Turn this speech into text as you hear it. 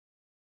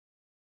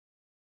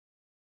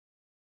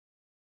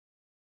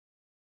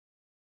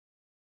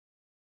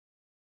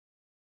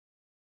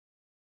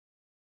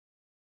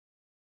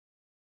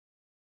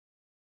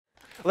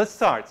Let's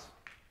start.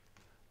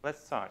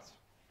 Let's start.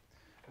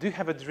 Do you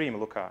have a dream,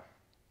 Luca?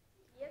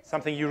 Yes.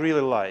 Something you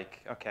really like?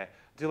 Okay.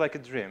 Do you like a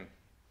dream?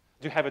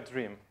 Do you have a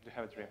dream? Do you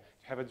have a dream?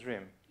 Do you have a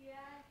dream?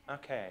 Yeah.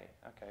 Okay.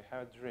 Okay.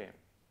 Have a dream.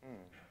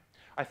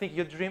 I think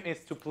your dream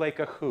is to play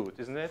Kahoot,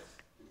 isn't it?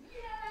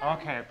 Yeah.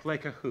 Okay. Play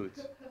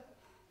Kahoot.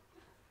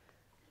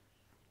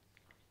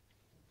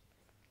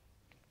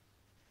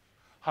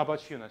 How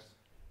about Yunus?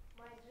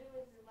 My dream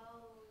is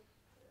about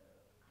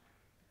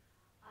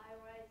I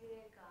riding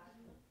a car.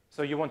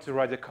 So you want to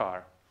ride a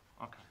car?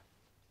 Okay.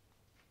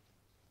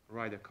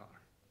 Ride a car.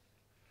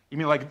 You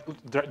mean like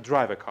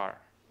drive a car?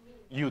 Me.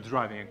 You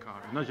driving a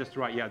car, not just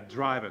ride. Yeah,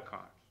 drive a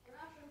car.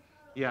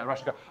 Yeah,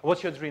 Russian car.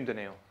 What's your dream,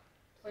 Daniel?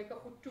 Play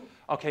Kahoot too.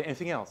 Okay.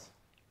 Anything else?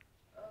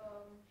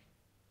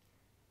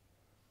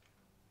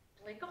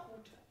 Play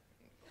Kahoot.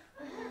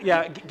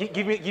 Yeah.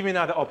 Give me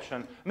another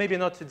option. Maybe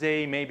not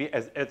today. Maybe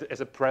as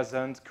a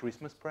present,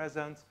 Christmas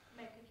present.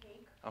 Make a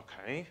cake.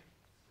 Okay.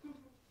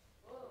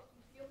 Oh,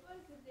 it's your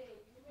birthday.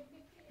 You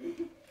make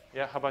a cake.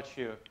 Yeah. How about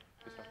you?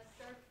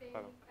 Surfing.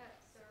 Hello.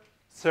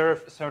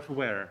 Surf. Surf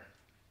where?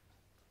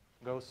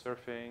 Go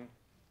surfing.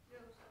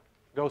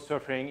 Go Go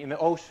surfing in the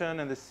ocean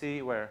and the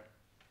sea. Where?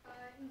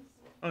 in the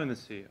sea. Oh, in the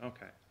sea.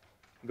 Okay.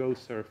 Go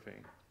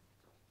surfing.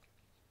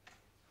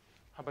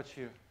 How about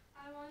you?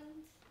 I want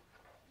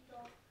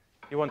dog.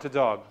 You want a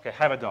dog? Okay.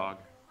 Have a dog.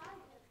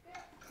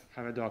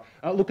 Have a dog.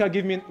 Luca,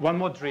 give me one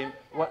more dream.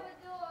 What? Have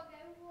a dog.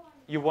 I want.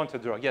 You want a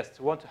dog? Yes.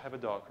 You want to have a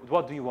dog.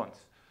 What do you want?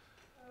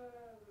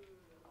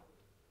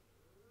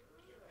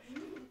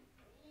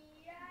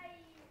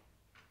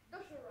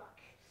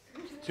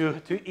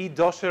 To eat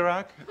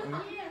doshirak? Yes,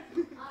 I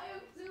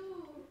am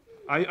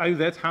too. Are you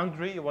that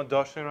hungry? You want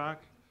doshirak?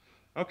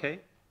 Okay.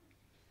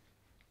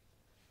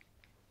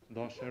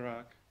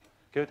 Doshirak.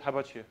 Good. How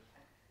about you?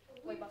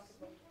 Play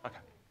basketball. Okay.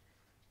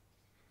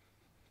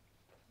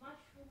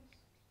 Mushrooms.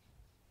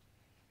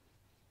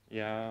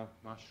 Yeah,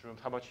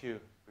 mushrooms. How about you?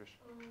 I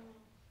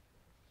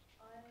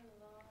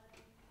like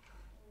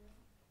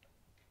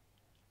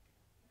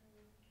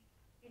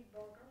eat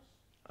burgers.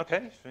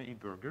 Okay, so eat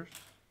burgers.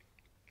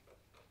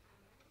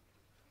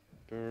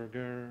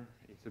 Burger.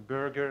 It's a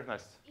burger.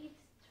 Nice. Eat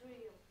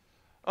thrill.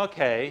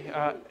 Okay.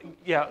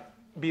 Yeah.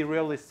 Be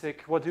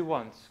realistic. What do you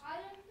want? I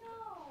don't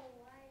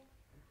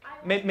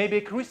know. I Maybe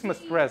a Christmas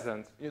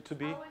present. To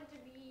be. I want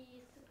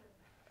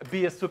to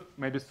be super.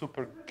 Maybe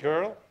super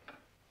girl.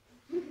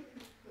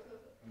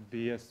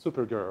 Be a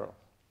super girl.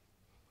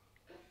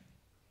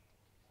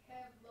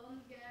 Have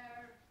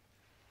longer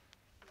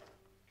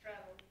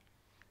travel.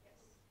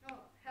 Yes. No,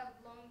 have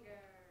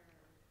longer.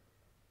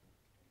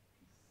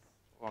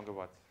 Longer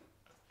what?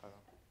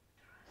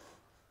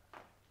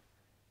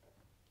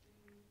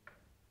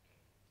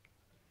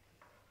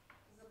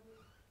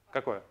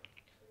 Какое?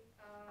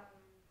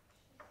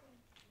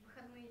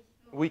 Выходные.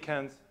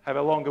 Weekend. Have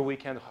a longer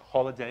weekend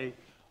holiday.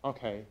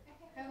 Okay.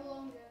 Have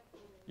longer.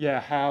 Yeah,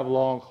 have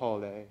long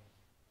holiday.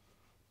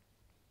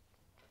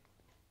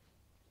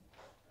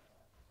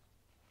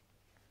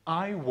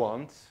 I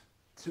want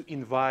to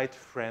invite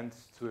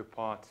friends to a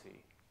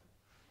party.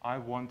 I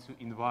want to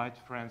invite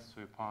friends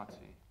to a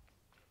party.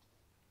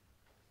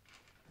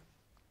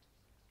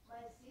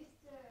 My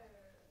sister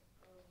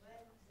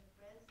went to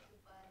friends to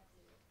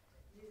party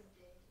this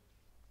day.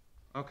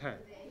 Okay.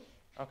 Today.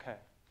 Okay.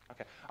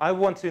 Okay. I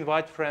want to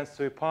invite friends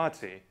to a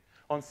party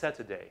on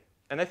Saturday.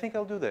 And I think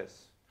I'll do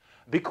this.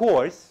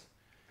 Because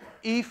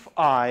if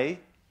I...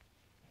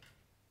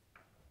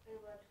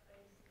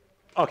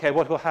 Okay,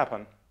 what will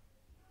happen?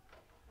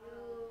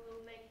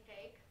 You make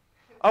cake.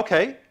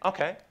 Okay,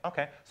 okay,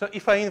 okay. So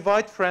if I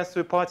invite friends to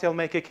a party, I'll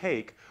make a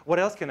cake. What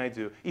else can I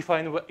do? If I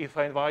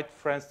invite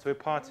friends to a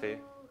party,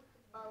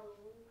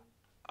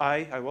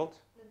 I what?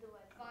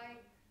 Buy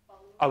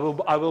I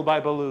will buy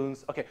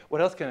balloons. Okay. What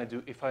else can I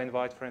do if I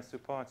invite friends to a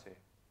party?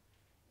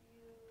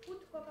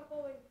 Put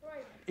Coca-Cola in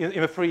fridge.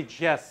 In the fridge,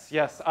 yes,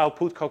 yes. I'll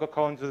put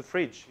Coca-Cola into the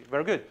fridge.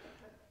 Very good.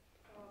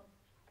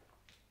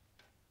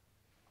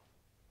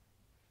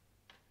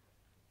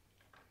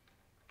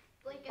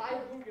 Buy a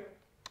burger.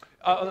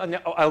 No,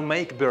 I'll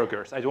make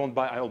burgers. I don't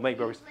buy. I'll make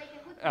burgers.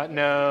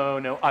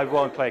 No, I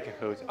won't play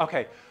Kahoot.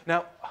 Okay.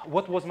 Now,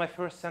 what was my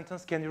first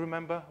sentence? Can you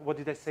remember? What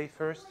did I say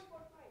first?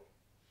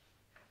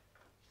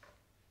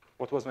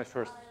 What was my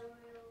first?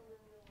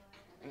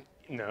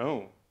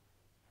 No.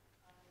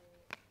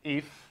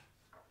 If.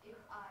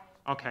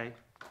 I. Okay.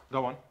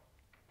 Go on.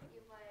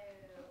 If I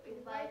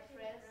invite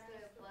friends to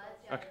a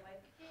party, Okay. I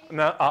make a cake.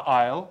 No, I.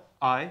 I will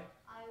make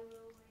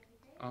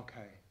a cake.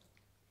 Okay.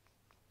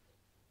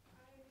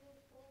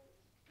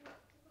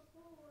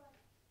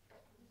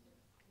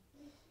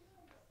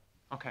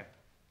 Okay.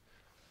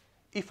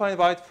 If I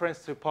invite friends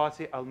to a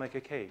party, I'll make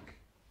a cake.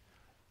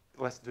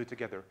 Let's do it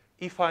together.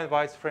 If I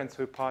invite friends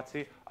to a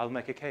party, I'll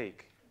make a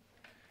cake.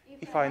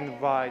 If I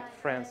invite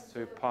friends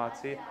to a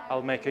party,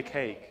 I'll make a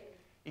cake.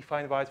 If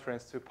I invite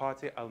friends to a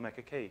party, I'll make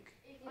a cake.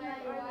 If I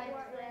invite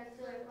friends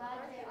to a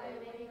party, I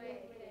will make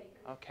a cake.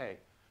 Okay.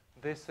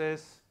 This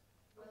is,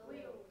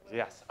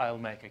 yes, I'll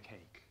make a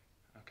cake.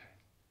 Okay.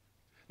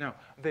 Now,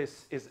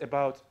 this is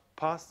about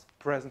past,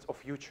 present, or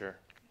future.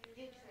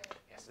 Future.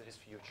 Yes, it is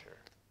future.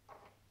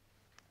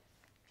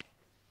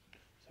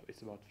 So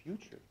it's about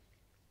future.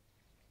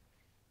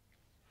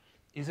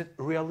 Is it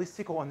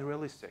realistic or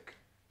unrealistic?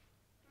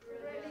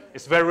 Realistic.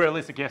 It's very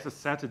realistic. Yes, it's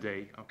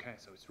Saturday. Okay,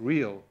 so it's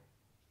real.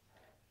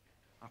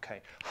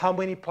 Okay. How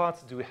many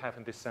parts do we have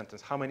in this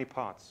sentence? How many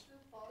parts?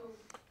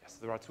 Yes,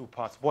 there are 2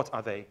 parts. What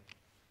are they?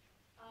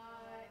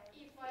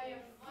 If I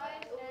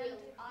find and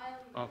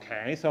I'll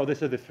Okay, so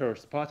this is the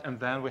first part, and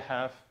then we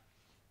have.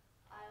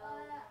 I'll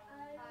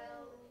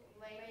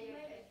make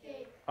a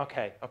cake.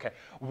 Okay, okay.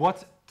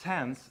 What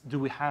tense do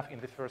we have in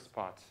the first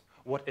part?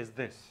 What is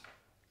this?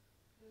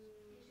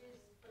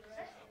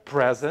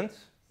 Present.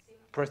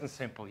 Present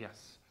simple,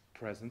 yes.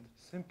 Present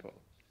simple.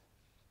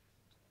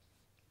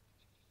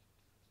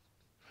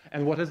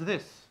 And what is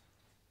this?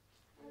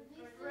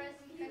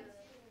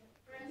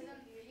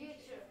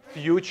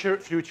 Future.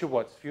 Future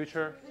what?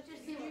 Future? Future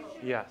simple.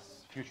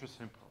 Yes, future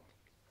simple.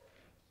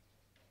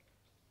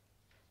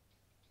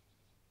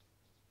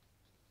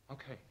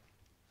 Okay,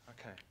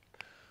 okay.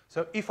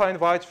 So if I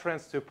invite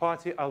friends to a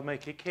party, I'll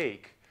make a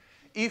cake.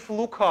 If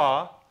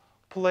Luca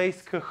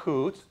plays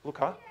Kahoot,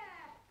 Luca,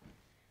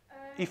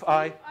 if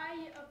I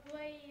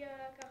play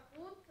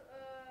Kahoot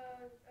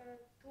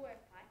to a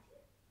party,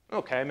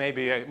 okay,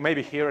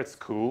 maybe here it's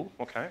cool.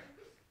 Okay,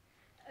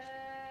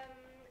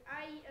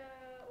 I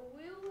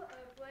will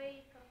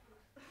play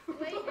Kahoot.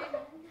 Play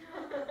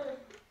Kahoot.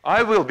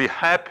 I will be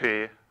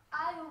happy.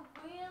 I will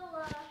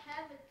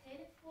have a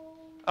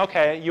telephone.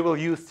 Okay, you will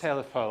use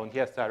telephone.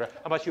 Yes, Sarah.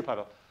 How about you,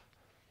 Pavel?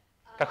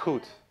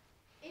 Kahoot.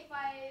 If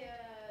I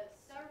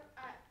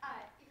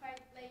if I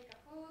play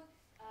Kahoot,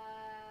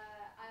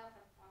 I'll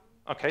have fun.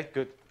 Okay,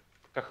 good.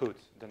 Kahoot,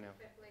 Daniel.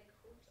 If I play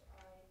Kahoot,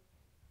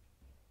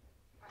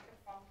 I have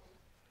fun too.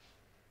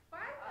 But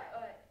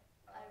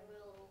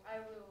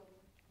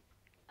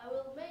I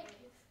will make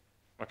it.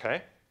 Okay,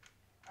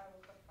 I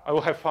will have fun. I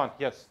will have fun.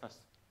 Yes, nice.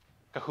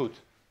 Kahoot.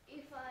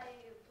 If I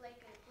play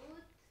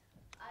Kahoot,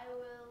 I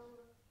will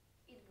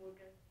eat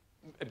burger.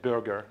 A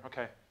burger.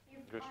 Okay.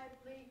 If Good. I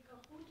play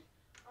Kahoot,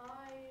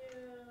 I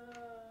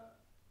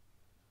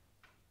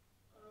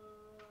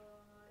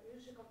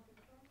use a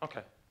computer.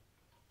 Okay.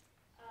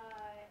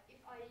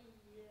 If I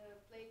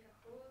play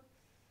Kahoot,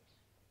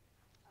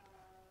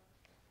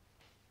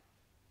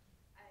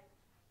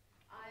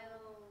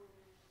 I'll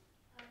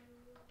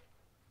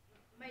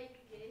make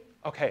a game.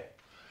 Okay.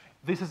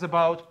 This is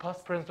about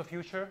past, present, or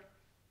future.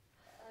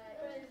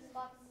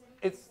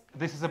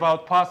 This is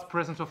about past,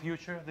 present, or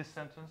future. This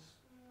sentence.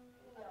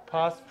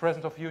 Past,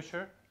 present, or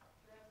future.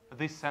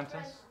 This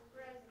sentence.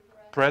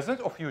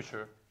 Present or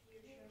future?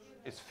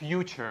 It's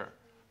future.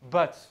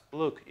 But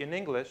look, in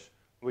English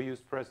we use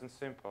present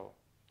simple.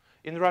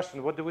 In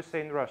Russian, what do we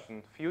say in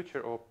Russian? Future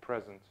or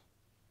present?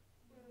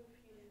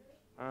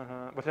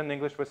 But in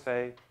English we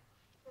say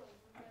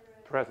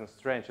present.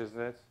 Strange, isn't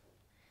it?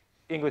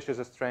 English is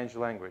a strange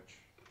language.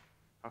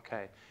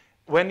 Okay.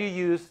 When you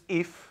use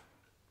if,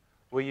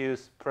 we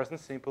use present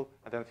simple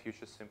and then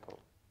future simple.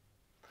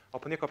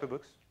 Open your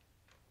copybooks.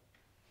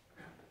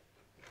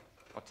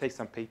 Or take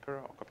some paper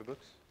or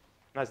copybooks.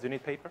 Nice, do you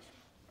need paper?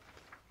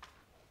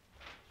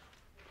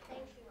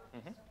 Thank you.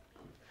 Mhm.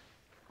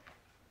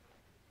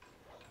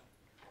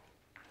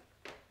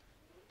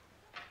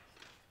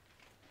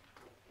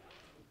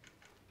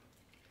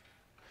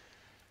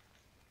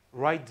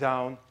 Write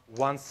down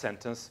one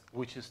sentence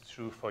which is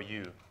true for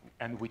you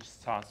and which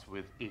starts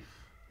with if.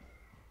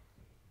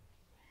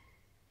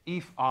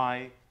 If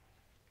I,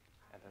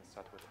 and then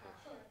start with if.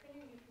 Can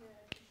you give me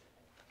a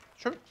t-shirt?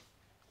 Sure.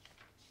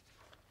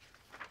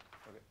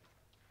 Okay.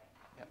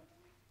 Yeah.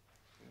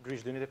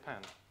 Grish, do you need a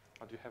pen?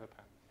 Or do you have a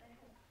pen? I have a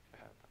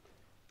pen.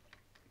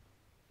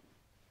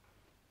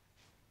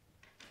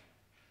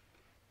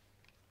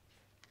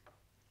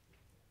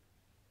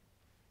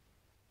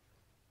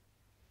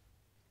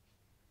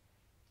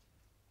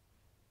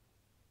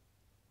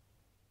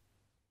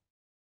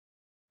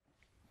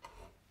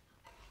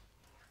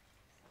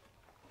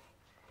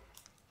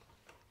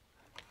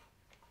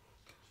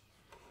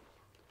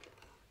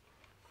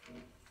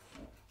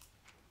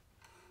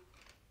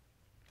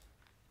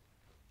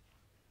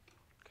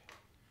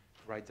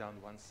 Write down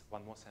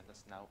one more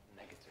sentence now,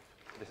 negative.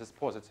 This is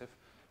positive.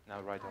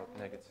 Now write out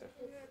negative.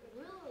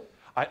 Really?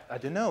 I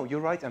don't know. You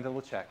write and then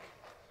we'll check.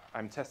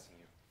 I'm testing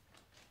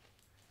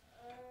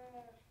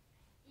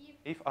you.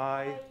 If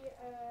I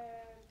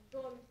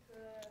don't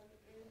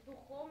do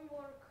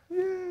homework, I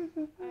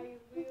will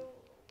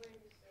very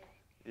sad.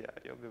 Yeah,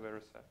 you'll be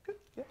very sad. Good.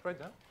 Yeah, write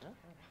down. Yeah.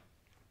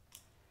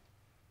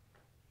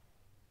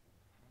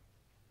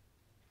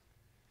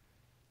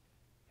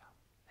 Yeah,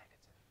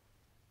 negative.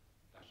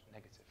 Dash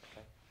negative,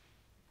 okay?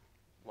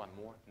 One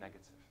more,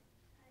 negative.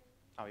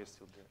 Oh, you're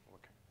still doing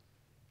working.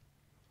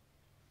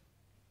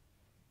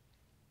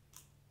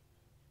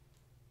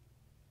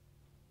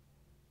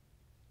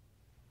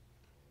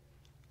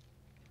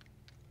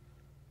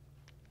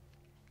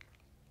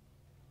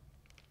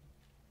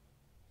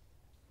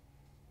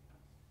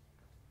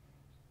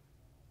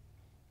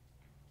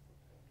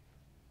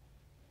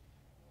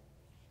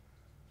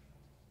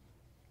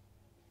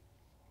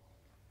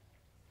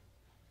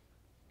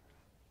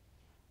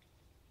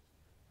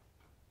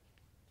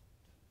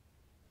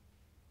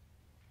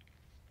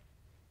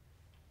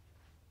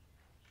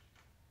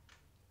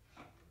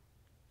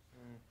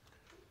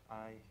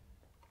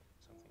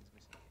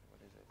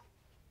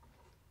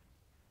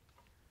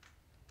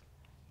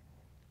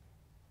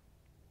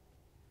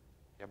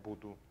 Я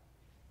буду.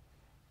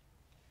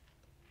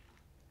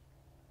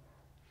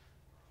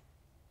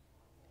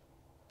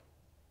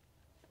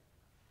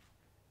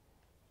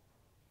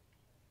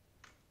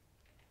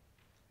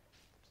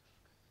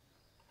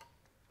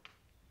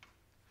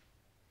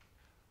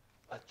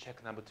 Let's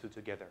check number 2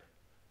 together.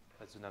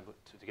 Let's do number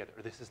 2 together.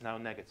 This is now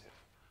negative.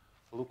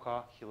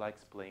 Luca, he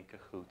likes playing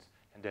Kahoot.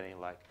 And Daniel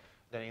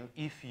Daniel,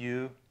 if I,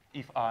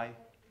 If I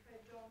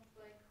don't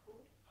play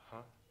Kahoot, huh?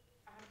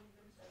 I haven't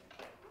even said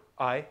it.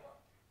 I, I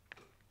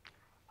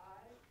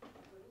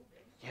will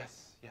be.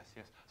 yes.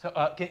 So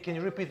can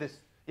you repeat this?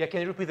 Yeah,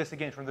 can you repeat this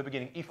again from the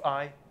beginning? If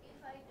I, If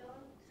I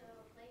don't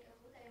play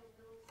Kahoot, I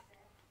will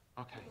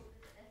sad. okay, Will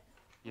be sad.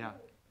 yeah.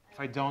 If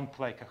I don't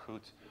play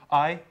Kahoot,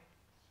 I, Will be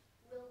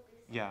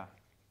sad. yeah.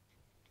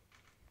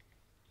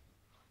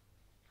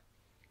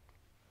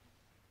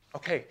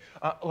 Okay,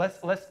 let's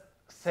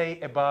say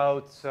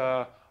about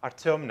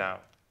Artem now.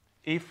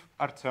 If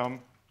Artem,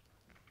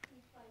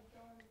 If I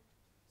don't,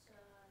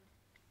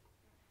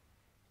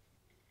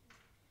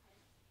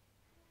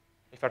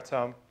 if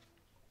Artem,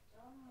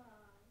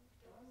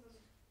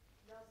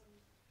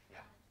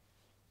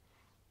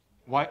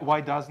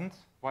 why doesn't?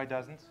 Why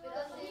doesn't?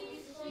 because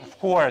he's Of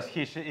course,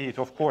 he should eat.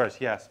 Of course,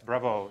 yes.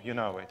 Bravo, you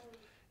know it.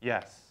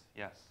 Yes.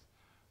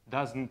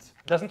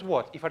 Doesn't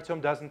what? If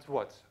Artem doesn't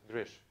what,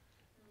 Grish?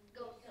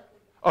 go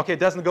surfing. Okay,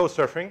 doesn't go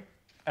surfing.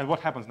 And what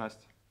happens next?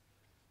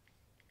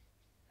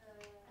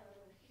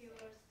 He was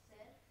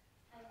sad.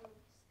 I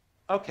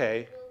will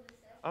Okay, will be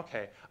sad.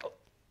 okay.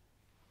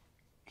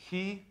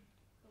 He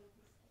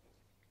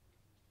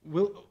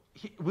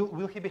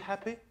will he be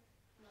happy?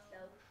 No.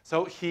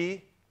 So he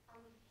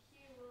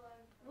He will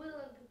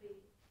be.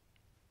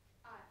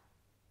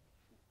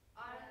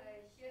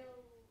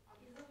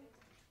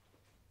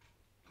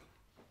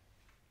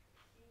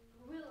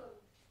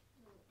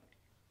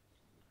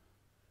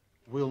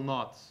 will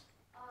not.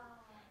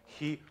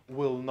 He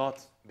will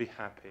not be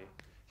happy.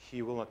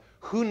 He will not.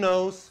 Who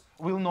knows?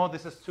 Will not.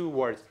 This is 2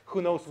 words.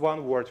 Who knows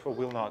 1 word for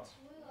will not?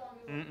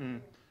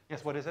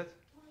 Yes. What is it?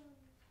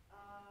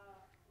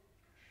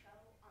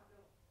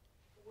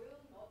 Will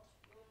not,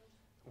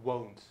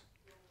 Won't.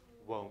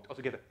 Won't.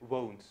 Altogether.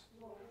 Won't.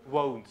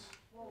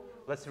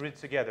 Let's read it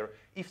together.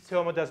 If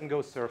Toma doesn't go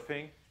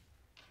surfing.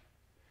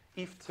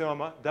 If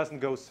Toma doesn't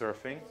go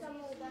surfing.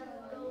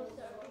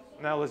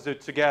 Now let's do it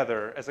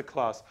together as a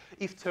class.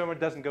 If Toma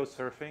doesn't go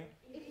surfing,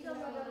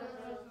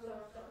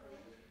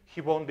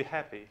 he won't be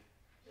happy.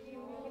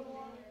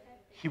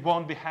 He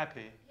won't be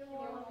happy.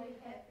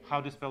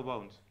 How do you spell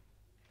won't?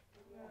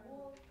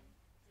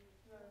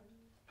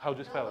 How do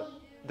you spell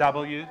it?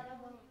 W?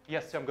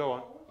 Yes, Tom, go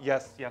on.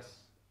 Yes.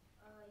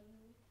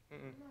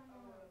 Mm-mm.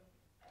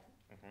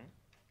 Mhm.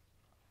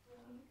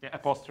 Yeah,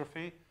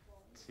 apostrophe.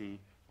 T.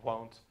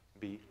 Won't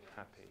be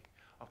happy.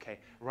 Okay,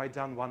 write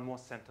down 1 more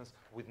sentence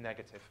with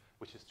negative,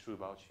 which is true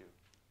about you.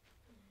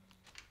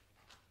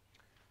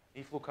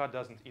 If Luca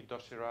doesn't eat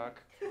doshirak,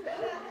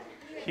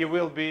 he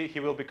will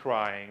be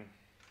crying.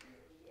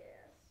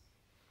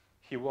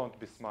 He won't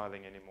be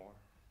smiling anymore.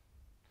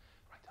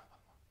 Write down 1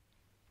 more.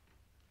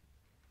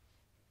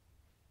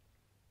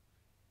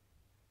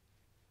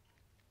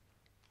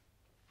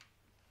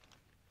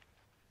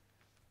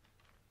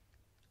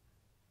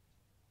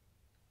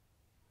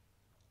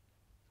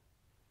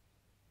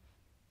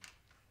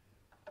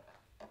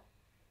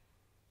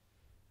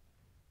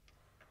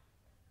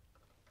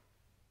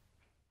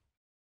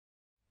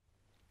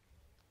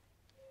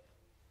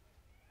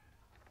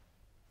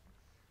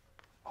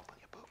 Open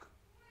your book.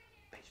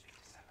 Page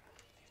 57.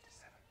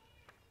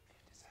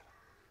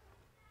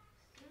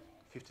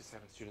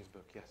 57, student's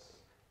book, yes.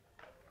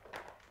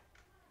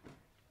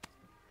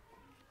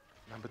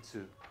 Number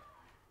 2.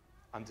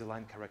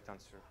 Underline correct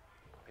answer.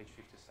 Page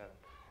 57.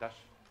 Dash.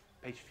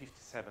 Page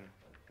 57.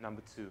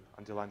 Number 2.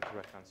 Underline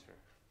correct answer.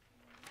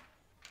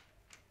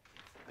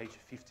 Page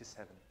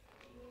 57.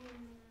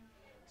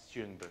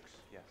 Student books.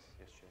 Yes,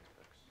 student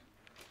books.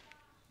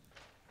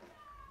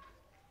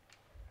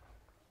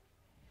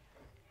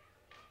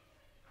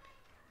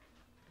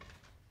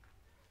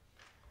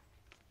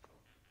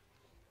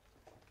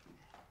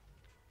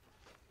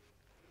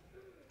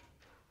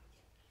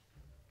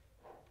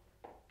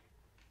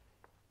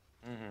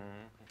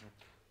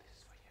 This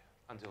is for you.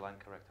 Underline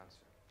correct answer.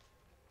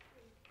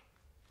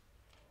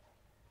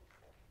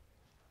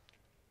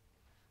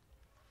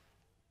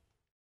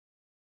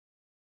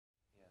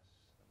 Yes,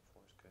 number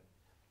 4 is good.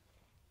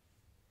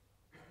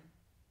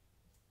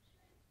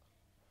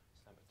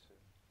 It's number 2.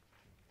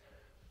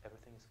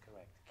 Everything is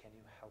correct. Can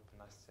you help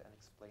Nastya and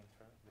explain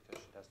her?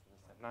 Because she doesn't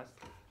understand.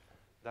 Nastya,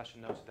 Dasha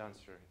knows the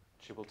answer.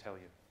 She will tell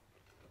you.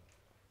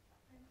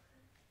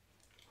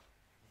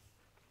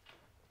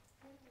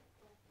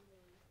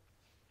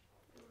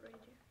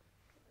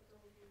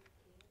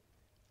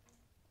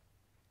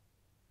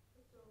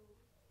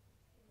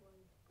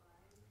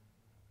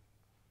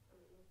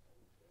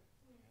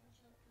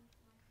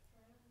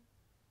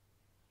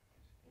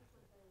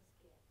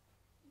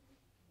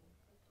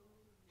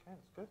 Okay,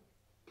 that's good.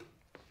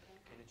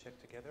 Can you check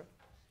together?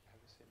 Have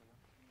you seen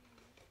enough?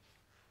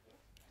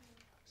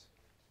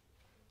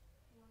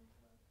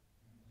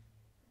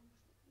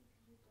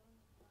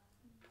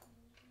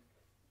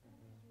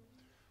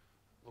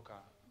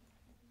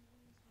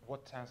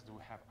 what tense do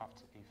we have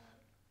after if?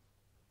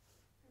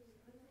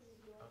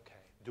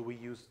 Okay. Do we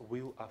use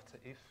will after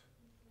if?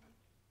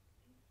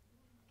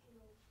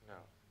 No.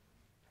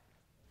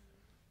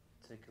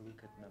 Take a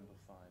look at number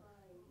 5.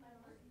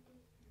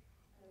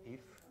 If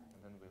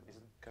and then will. Is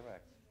it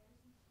correct?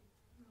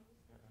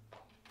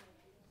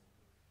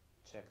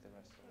 Check the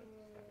rest of it.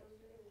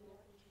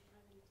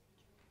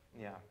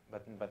 Yeah,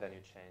 but then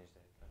you changed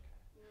it.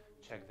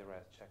 Okay. Check the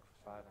rest. Check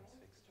 5 and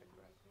 6. Check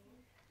the rest.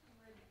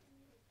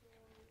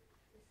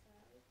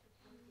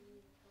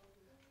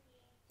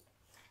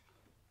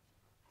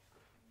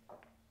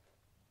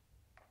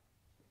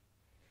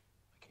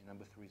 Okay,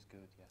 number 3 is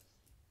good. Yes.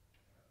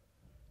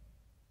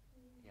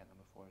 Yeah,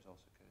 number 4 is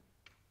also good.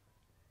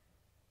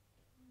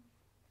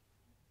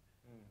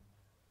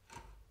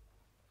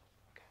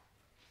 Okay.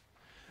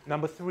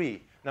 Number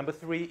 3. Number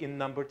 3 in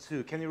number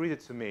 2. Can you read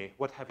it to me?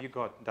 What have you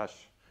got,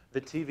 Dash? The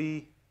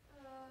TV.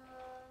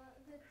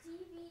 The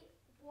TV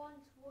won't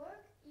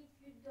work if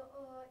you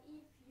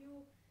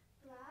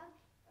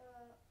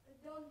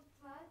don't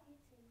plug it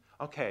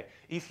in. Okay.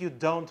 If you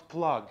don't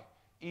plug.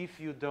 If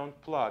you don't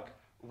plug.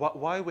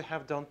 Why we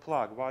have don't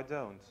plug? Why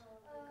don't?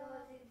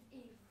 Because it's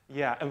if.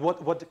 Yeah. And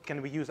what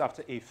can we use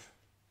after if?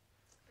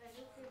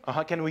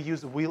 Can we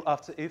use will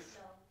after if?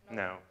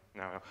 No.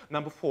 No.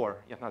 Number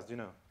 4. Yatnas, do you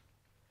know?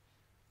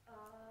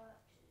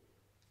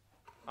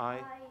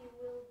 I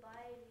will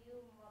buy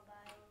new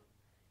mobile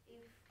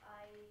if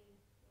I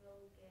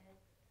will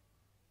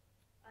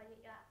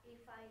get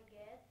if I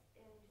get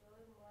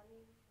enjoy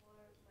money for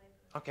my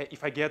birthday. Okay,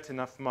 if I get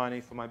enough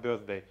money for my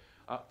birthday.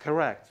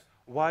 Correct.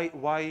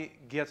 Why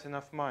get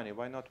enough money?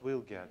 Why not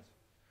will get?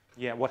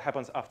 Yeah, what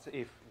happens after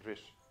if,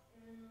 Drish?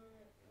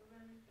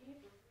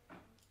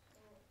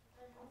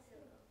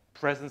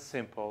 Present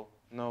simple,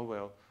 no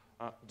will.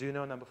 Do you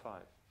know number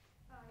 5?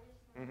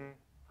 Mm-hmm.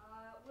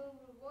 Will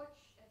we watch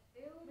a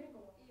film if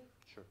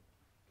Sure.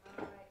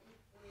 if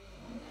we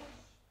finish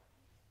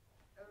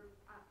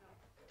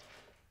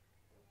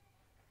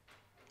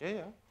no.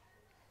 Yeah.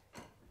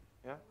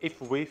 Yeah.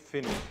 If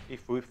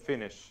we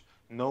finish,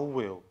 no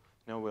will.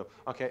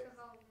 Okay.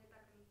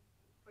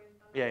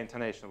 Yeah,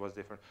 intonation was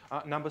different.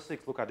 Number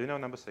 6, Luca, do you know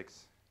number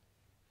 6?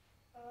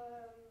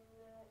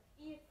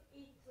 If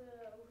it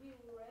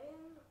will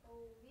rain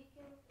all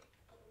weekend,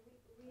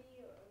 we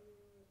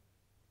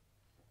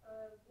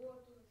go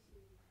to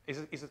the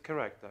city. Is it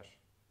correct, Dash?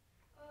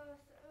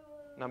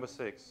 Number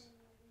 6.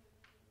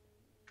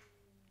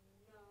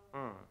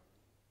 No.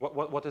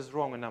 What is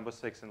wrong in number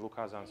 6 in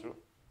Luca's answer?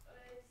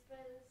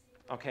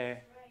 Expensive.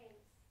 Okay.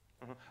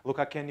 Rains.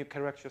 Luca, can you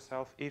correct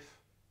yourself? If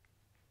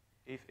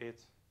it If it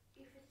rains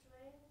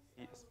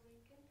Yes. all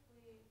weekend,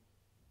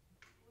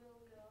 we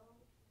will go.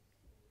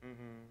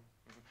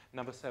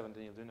 Number 7,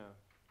 Daniel, do you know?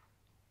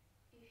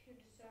 If you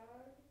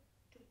desire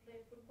to play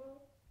football,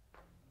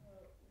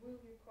 will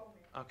you come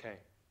in? Okay.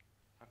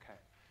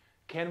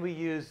 Can we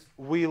use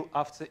will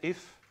after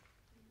if?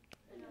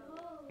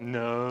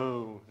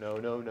 No.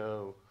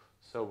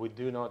 So we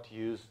do not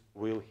use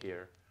will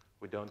here.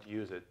 We don't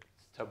use it.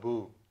 It's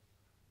taboo.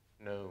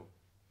 No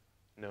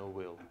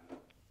will.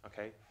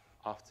 Okay?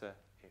 After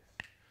if.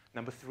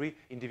 Number 3,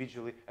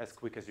 individually as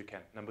quick as you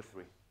can. Number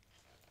 3.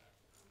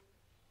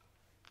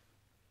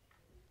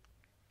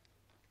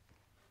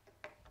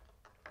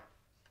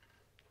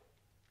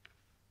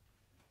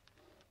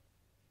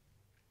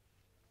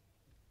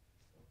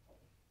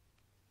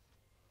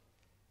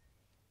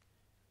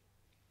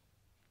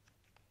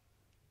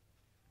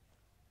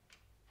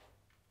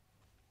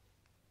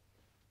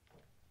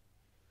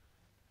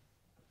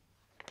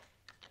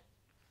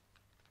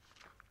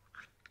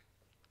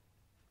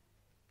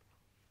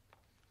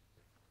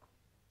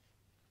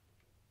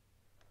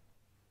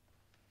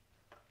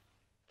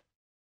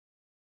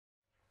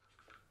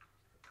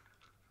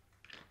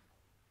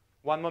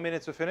 One more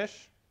minute to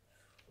finish.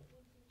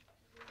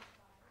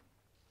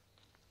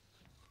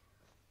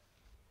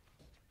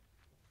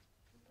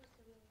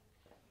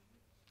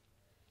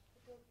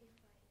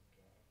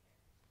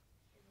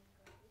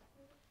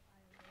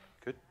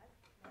 Good.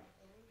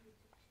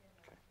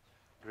 Okay.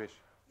 Grish,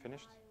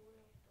 finished?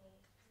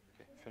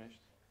 Okay, finished?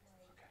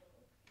 Okay.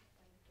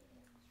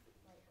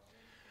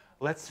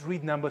 Let's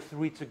read number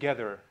 3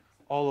 together.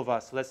 All of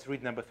us, let's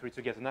read number 3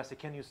 together. Nasi,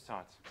 can you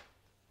start?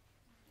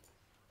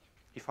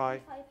 If I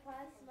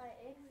pass my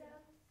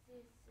exam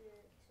this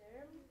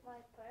term, my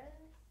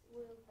parents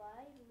will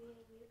buy me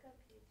a new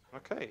computer.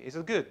 Okay, is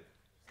it good?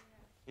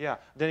 Yeah.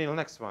 Daniel,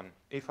 next one.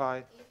 If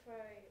I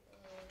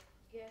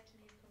Get a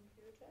new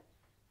computer,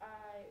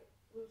 I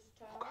will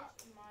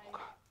start my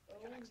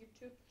own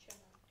YouTube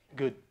channel.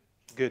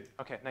 Good.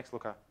 Okay, next,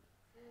 Luca.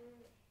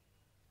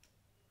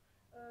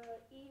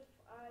 If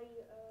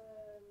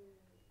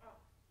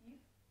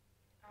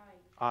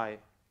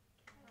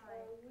I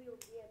will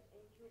get a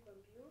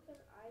new computer,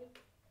 I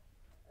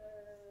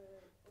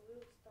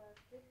will start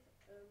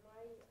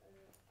my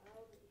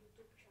own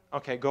YouTube channel.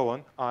 Okay, go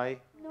on.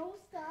 No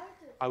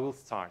started. I will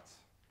start.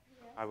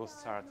 Yes, I will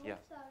start. no Yeah.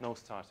 start. No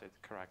started.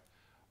 Correct.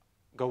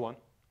 Go on.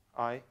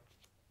 I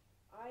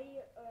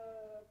I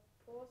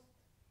post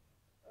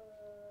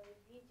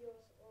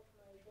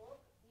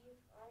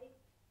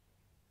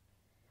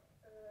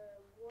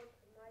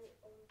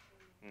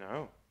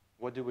No.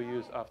 What do we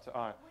use after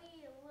I?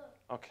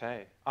 Will.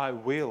 Okay. I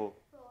will.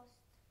 Post.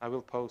 I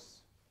will post.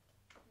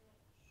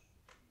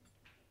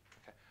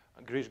 Okay.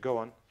 Grish, go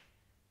on.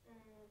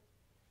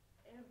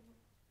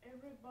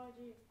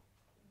 Everybody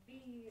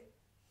be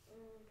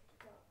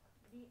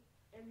be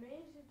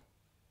amazed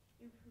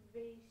if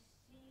they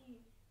see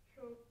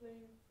her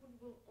playing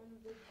football on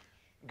the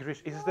beach.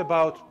 Grish, is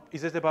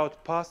it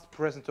about past,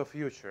 present, or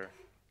future?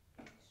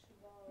 It's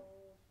about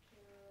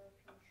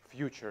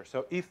Future.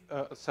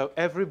 future. So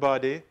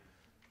everybody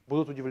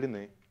будут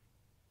удивлены.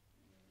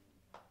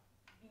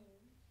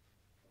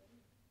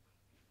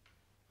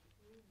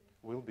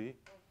 Will be.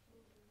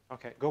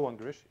 Okay, go on,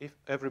 Grish. If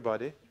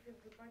everybody. If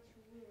everybody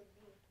will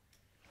be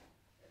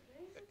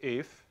amazed.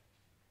 If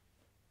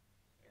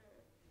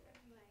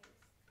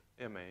Amazed.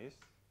 amazed.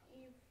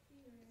 If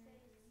See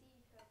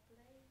her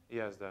play.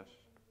 Yes, Dash.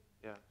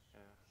 Yeah,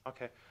 yeah.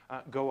 Okay,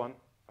 go on.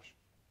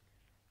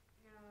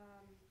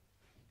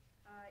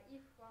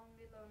 If 1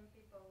 million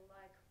people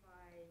like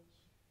my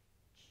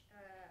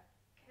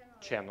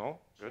Channel.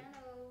 Good.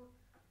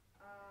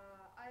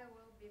 I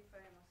will be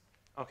famous.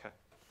 Okay.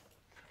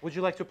 Would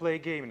you like to play a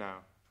game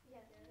now?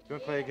 Yes. Do you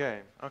want to play a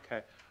game?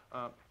 Okay.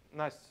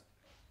 Nice.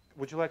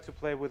 Would you like to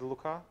play with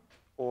Luca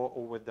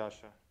or with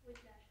Dasha? With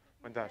Dasha.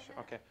 With Dasha.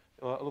 Okay.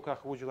 Luca,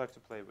 who would you like to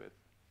play with?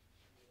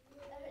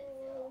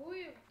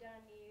 with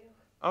Daniel.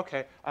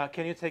 Okay.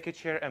 Can you take a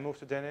chair and move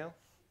to Daniel?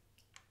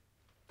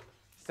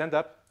 Stand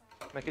up.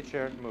 Make a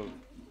chair. Move.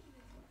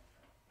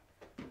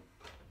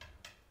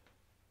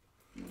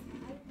 I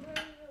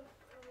play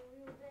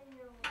with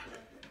Daniel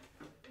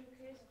in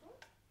Crystal.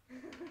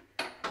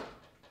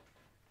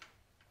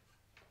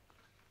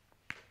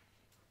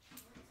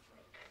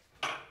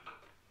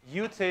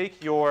 You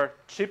take your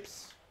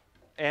chips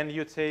and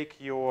you take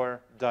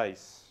your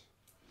dice.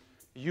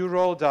 You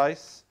roll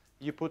dice,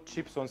 you put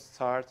chips on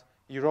start,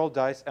 you roll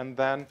dice, and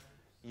then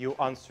you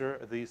answer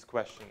these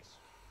questions.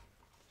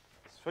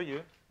 This is for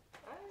you.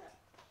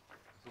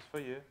 This is for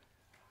you.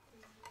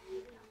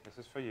 This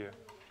is for you.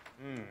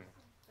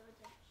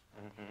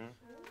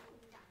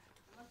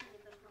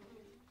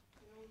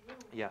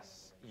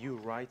 Yes, you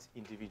write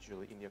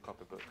individually in your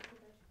copybook.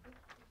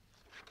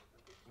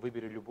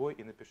 Выбери любой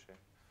и напиши.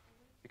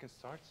 You can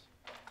start.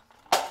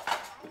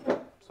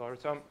 Sorry,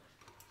 Tom.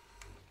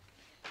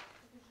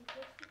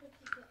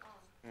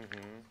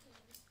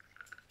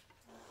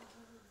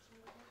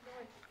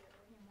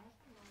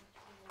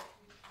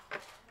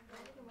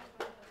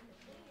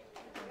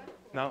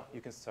 Now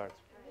you can start.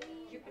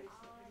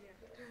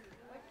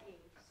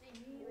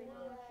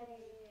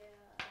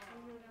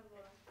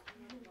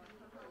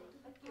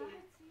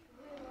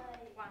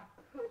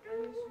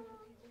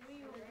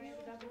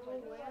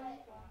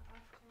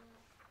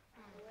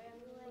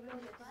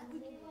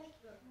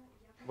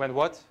 When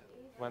what?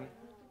 When?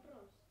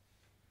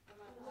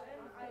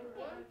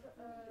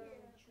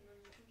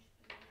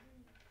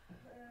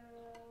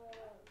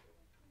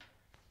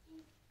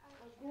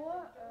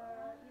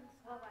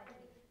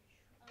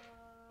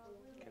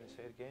 Can you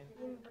say it again?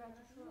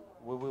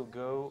 We will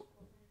go.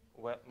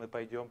 Мы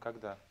пойдем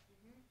когда?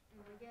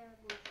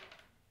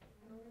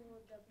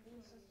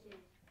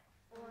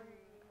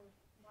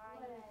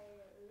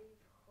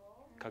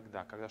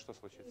 Когда? Когда что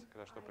случится?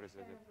 Когда что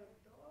произойдет?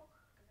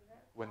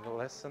 When the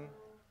lesson?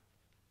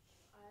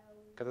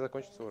 Когда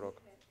закончится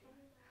урок?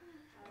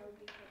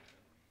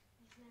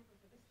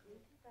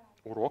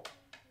 Урок?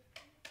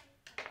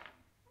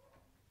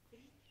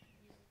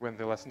 When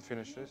the lesson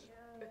finishes?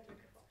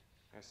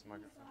 Yes,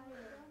 microphone.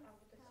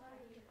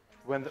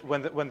 When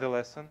the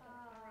lesson?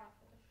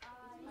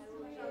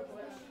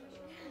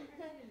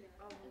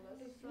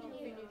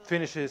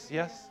 Finishes,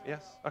 yes,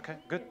 yes. Okay,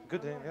 good,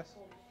 good, yes.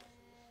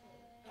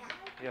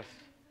 Yes.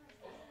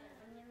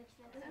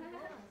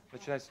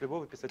 Начинать с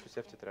любого, писать у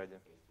себя в тетради.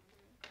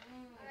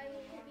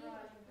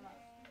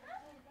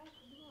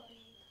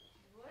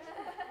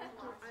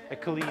 A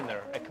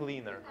cleaner, a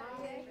cleaner.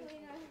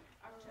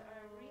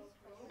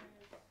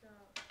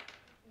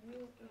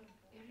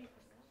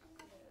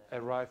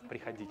 Arrive,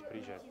 приходить,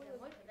 приезжать.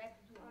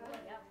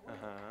 Ага,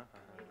 ага.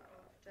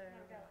 If I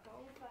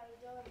don't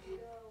go to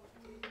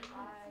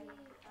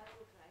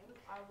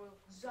I will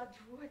judge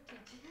what it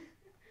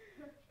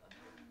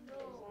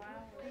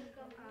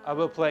I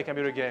will play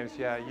computer games.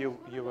 Yeah, you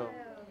will.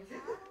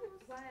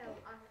 While I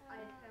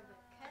have a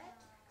cat,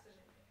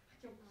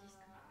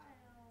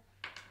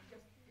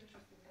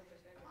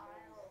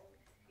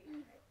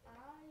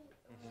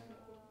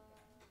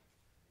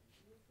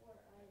 before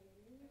I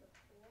leave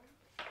home,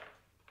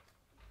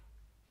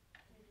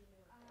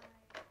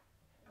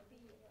 be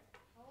at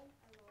home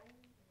alone.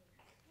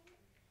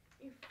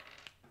 if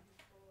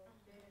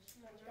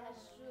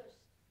That's just.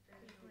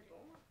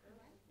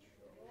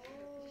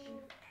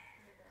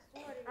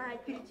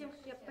 перед тем,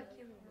 как я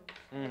покину.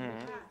 Если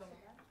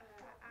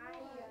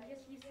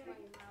с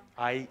моей мамой.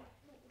 I.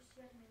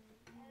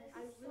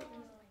 I will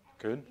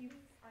Good. if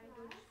I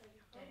don't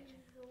stay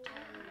home,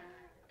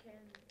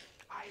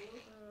 I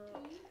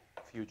can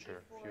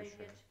Future,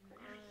 future.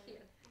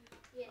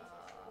 Yes, I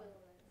will.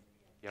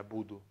 Я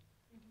буду.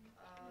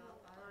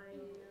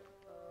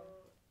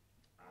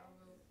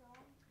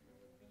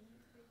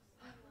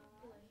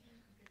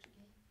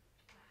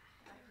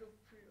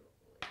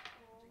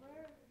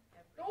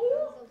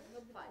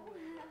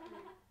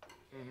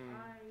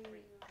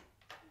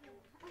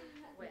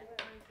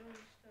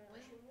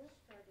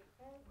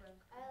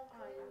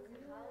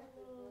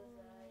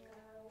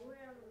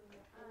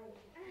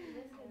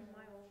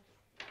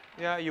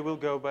 Yeah, you will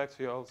go back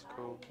to your old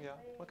school. Yeah,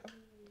 okay.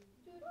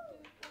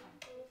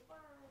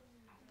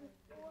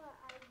 Before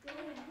I go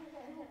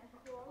to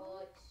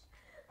college,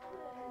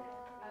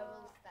 I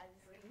will study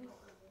school.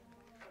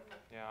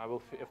 Yeah,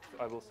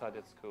 I will study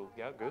at school.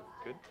 Yeah, good,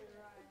 good.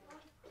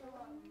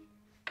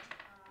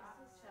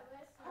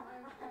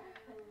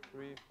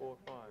 Three, four,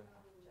 five.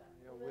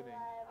 You're winning.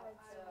 While I'm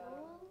at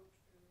school,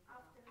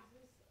 after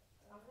this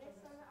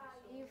lesson,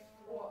 if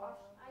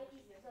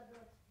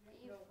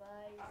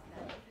I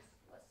study,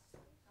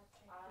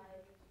 I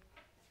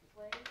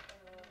play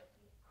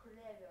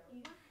clever.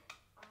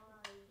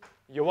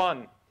 You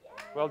won.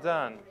 Well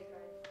done.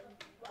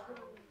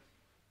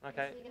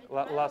 Okay,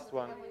 last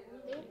one.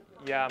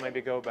 Yeah,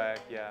 maybe go back.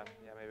 Yeah,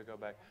 maybe go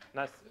back.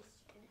 Nice.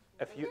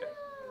 If you.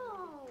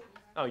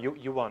 Oh,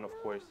 you won, of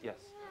course.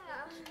 Yes.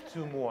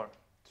 Two more.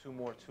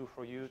 Two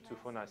for you, two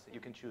for Nas. You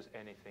can choose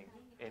anything,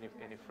 any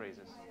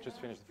phrases. Just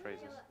finish the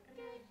phrases.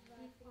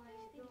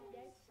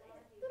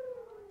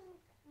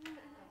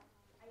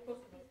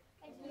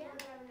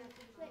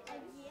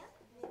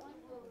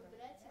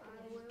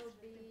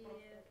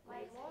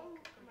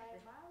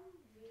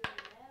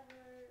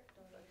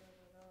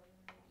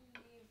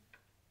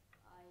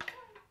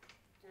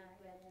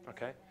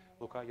 Okay,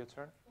 Luca, your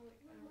turn.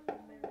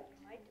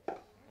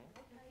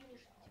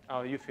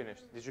 Oh, you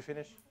finished. Did you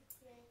finish?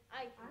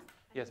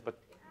 Yes, but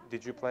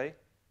did you play?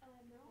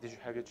 Did you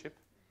have your chip?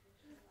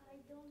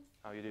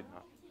 Oh, you did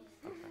not.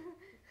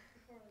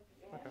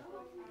 Okay.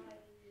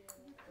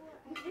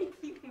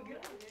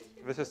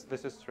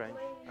 This is strange.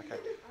 Okay.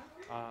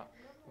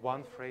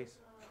 One phrase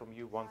from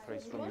you. One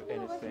phrase from you.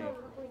 Anything.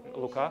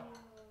 Luca,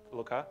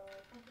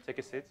 take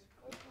a seat.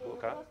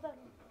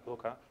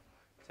 Luca,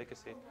 take a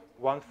seat.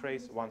 One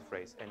phrase.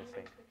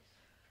 Anything.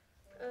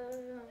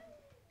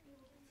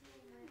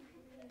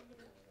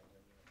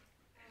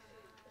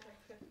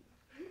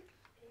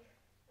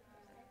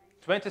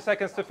 20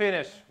 seconds to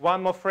finish.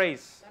 One more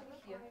phrase.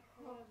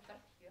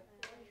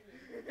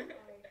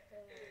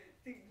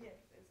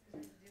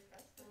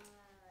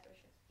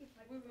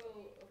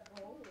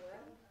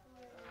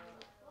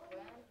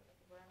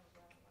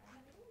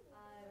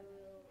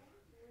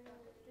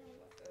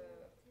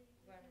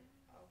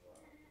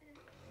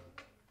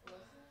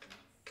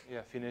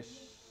 Yeah, finishes.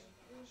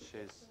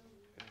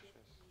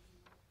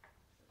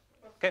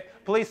 Okay,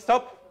 please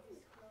stop.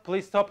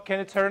 Please stop. Can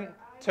you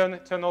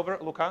turn over,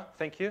 Luca?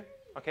 Thank you.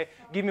 Okay,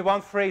 give me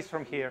one phrase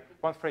from here.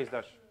 One phrase,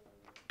 Dash.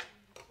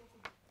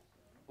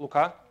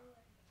 Luca,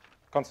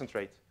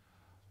 concentrate.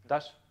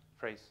 Dash,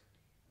 phrase.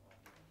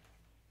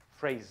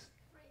 Phrase.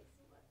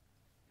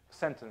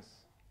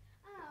 Sentence.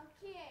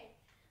 Okay.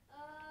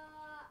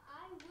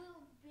 I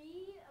will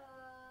be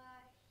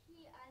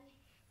he and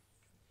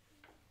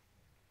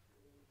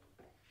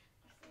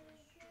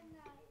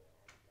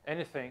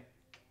Anything.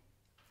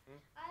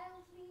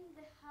 I'll clean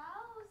the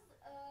house.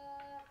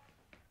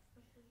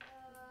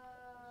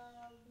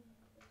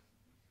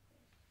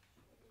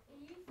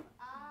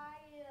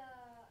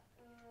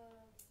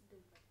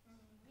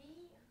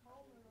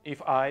 If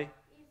I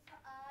be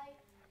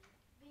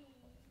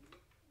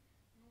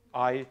I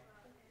I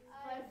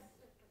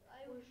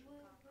will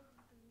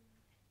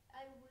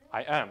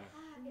I am.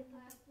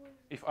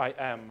 If I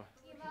am.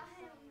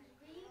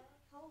 be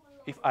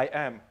If I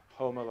am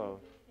home alone.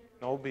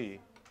 No be.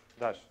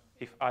 Dash.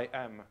 If I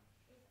am.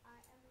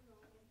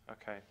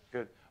 Okay,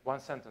 good. One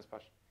sentence,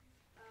 Pash.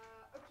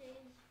 Okay.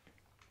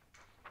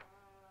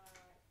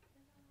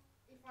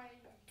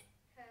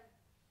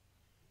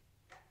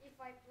 If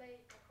I play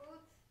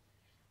Kahoot,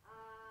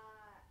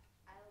 I'll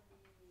have.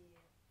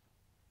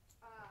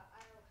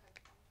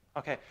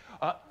 Okay.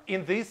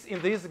 In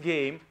this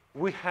game,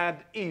 we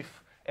had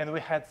if and we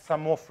had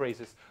some more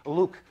phrases.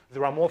 Look,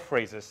 there are more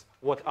phrases.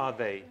 What are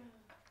they?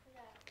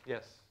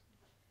 Yes.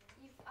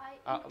 if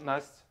I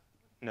Nast?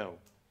 No.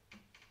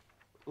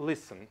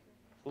 Listen.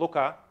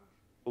 Luca.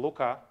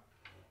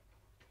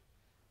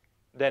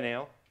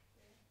 Daniel.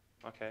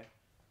 Okay.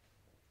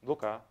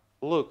 Luca.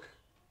 Look.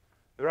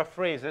 There are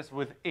phrases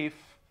with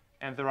if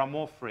and there are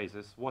more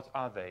phrases. What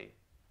are they?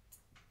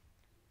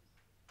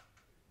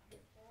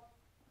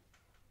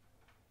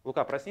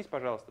 Лука, проснись,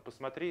 пожалуйста,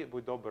 посмотри,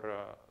 будь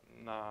добр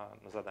на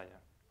задание.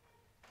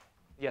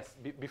 Yes,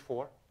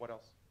 before. What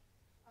else?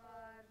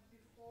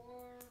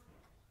 Before.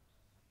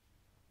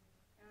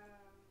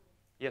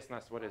 Yes,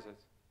 Nas, what is it?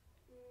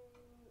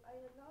 I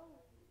don't know.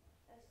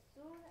 As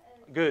soon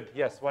as Good,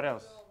 yes, what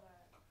else?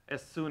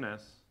 As soon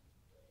as.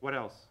 What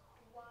else?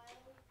 while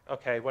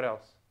Okay, what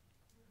else?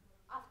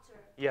 after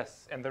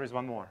Yes, and there is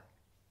one more.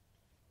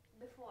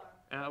 before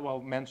Well,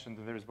 mentioned,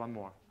 there is one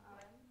more.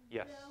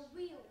 Yes.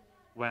 will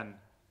When?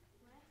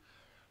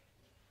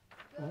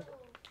 go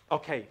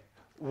Okay,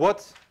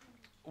 what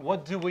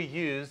do we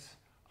use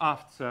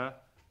after,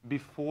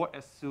 before,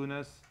 as soon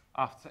as,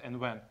 after, and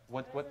when?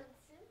 What? present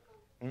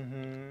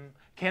simple?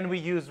 Can we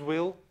use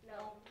will?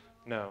 No.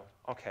 No.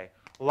 Okay.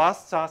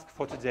 Last task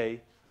for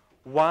today.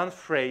 One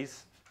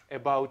phrase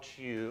about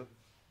you,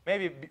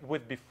 maybe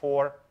with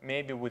before,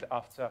 maybe with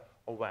after,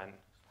 or when.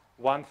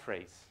 One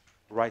phrase.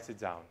 Write it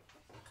down.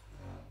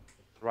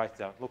 Write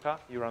down. Luca,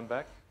 you run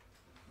back.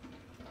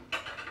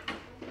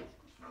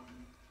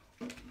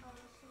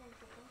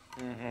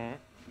 Мгм.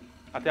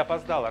 А ты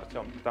опоздал,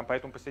 Артем. Там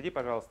поэтому посиди,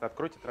 пожалуйста,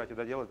 открой тетрадь и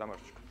доделай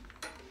домашечку.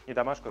 Не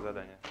домашку, а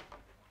задание.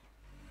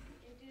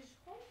 It is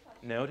home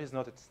task. No, it is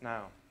not, it's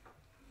now.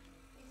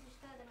 Если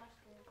что,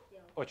 домашнее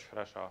сделал. Очень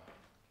хорошо.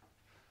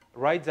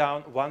 Write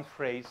down one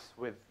phrase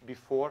with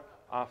before,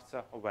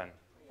 after, or when.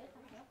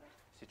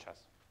 Сейчас.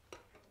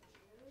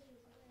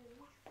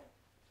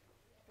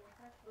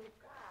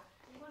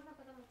 Можно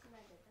потом идти на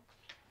обед,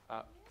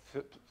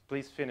 да?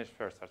 Please finish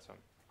first, Артем.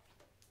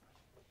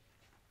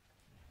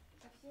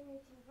 Со всеми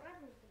этими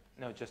фразами?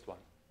 No, just one.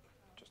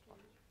 Just one.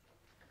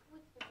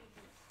 Будет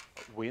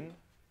победить. Win.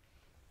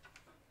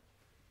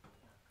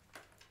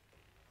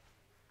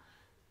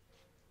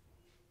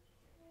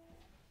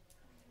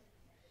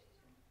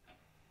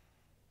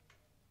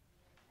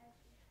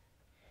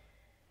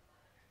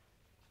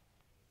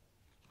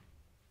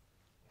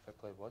 If I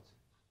play what?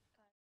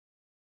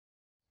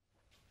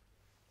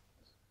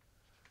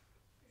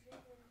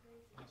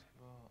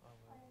 Basketball.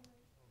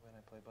 When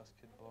I play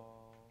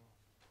basketball.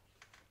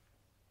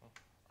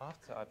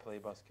 After I play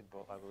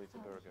basketball, I will eat a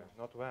burger.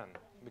 Not when,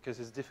 because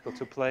it's difficult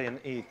to play and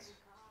eat.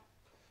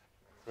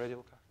 Ready,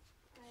 Luca?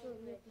 Все,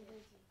 нет, не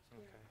дойди.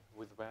 Okay.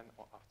 With when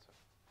or after?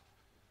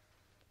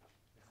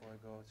 Before I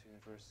go to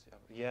university.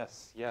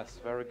 Yes, yes,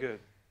 very good.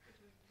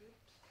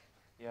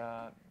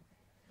 Yeah,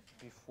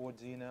 before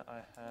dinner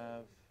I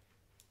have.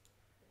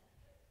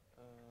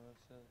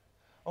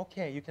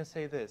 Okay, you can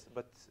say this,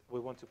 but we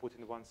want to put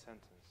in one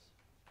sentence.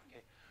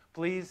 Okay.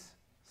 Please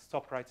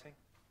stop writing.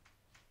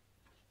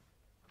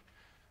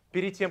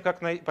 Перед тем, как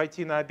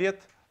пойти на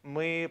обед,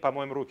 мы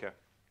помоем руки.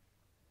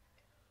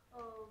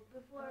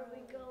 Before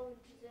we go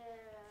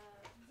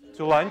to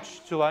To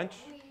lunch.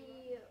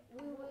 we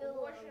will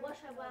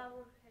wash our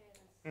hands.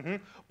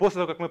 Мгм.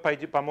 После того, как мы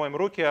помоем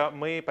руки,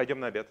 мы пойдем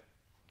на обед.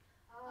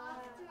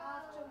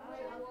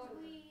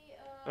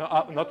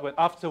 Not when.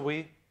 After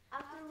we.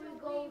 After we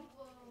go,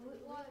 we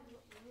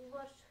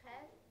wash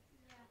hands.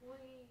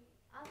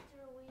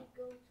 After we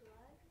go to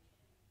lunch.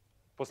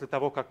 После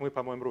того, как мы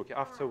помоем руки.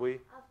 After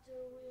we. After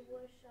we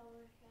wash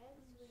our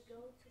hands, we go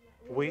to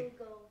lunch. We? Will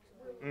go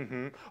to lunch.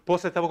 Мгм.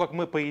 После того, как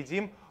мы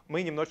поедим,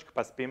 мы немножечко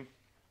поспим.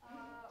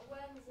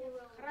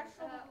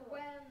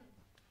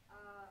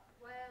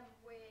 When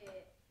we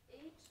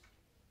eat,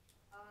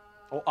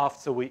 Or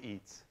after we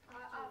eat.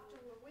 after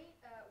we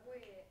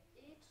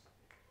eat,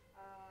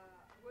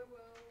 we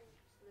will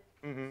sleep.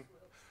 Мгм.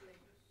 Sleep.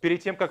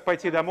 Перед тем, как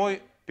пойти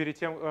домой,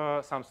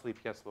 сам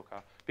sleep, yes,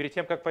 Лука. Перед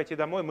тем, как пойти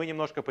домой, мы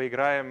немножко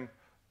поиграем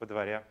во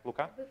дворе.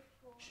 Лука?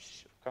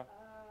 Лука?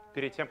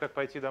 Перед тем, как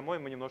пойти домой,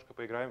 мы немножко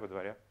поиграем во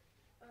дворе.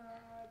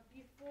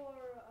 Before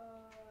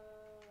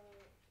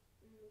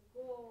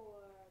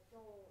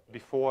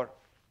Before.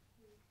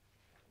 we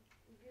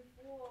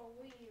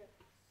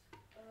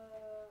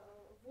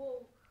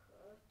walk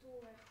to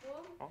a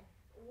home, Oh.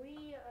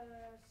 we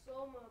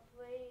some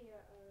play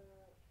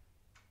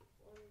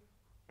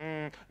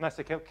on.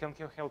 Настя, can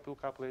you help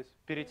Luca, please?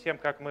 Перед тем,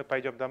 как мы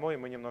пойдем домой,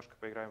 мы немножко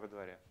поиграем во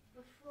дворе.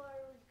 Before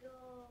we go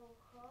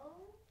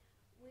home,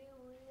 we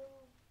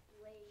will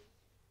play.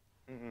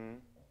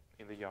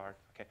 In the yard.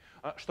 Okay.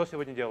 Что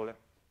сегодня делали?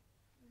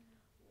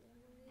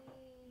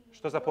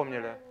 Что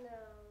запомнили?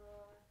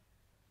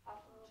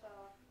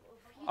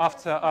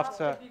 After.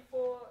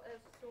 Before, as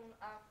soon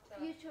after.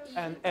 Future.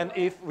 And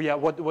if, yeah,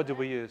 what do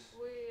we use?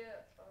 We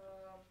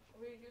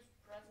use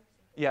present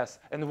simple. Yes,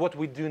 and what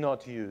we do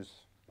not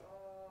use?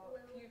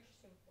 Future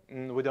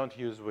simple. We don't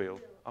use will.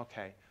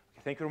 Okay.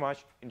 Thank you very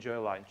much. Enjoy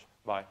lunch.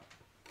 Bye.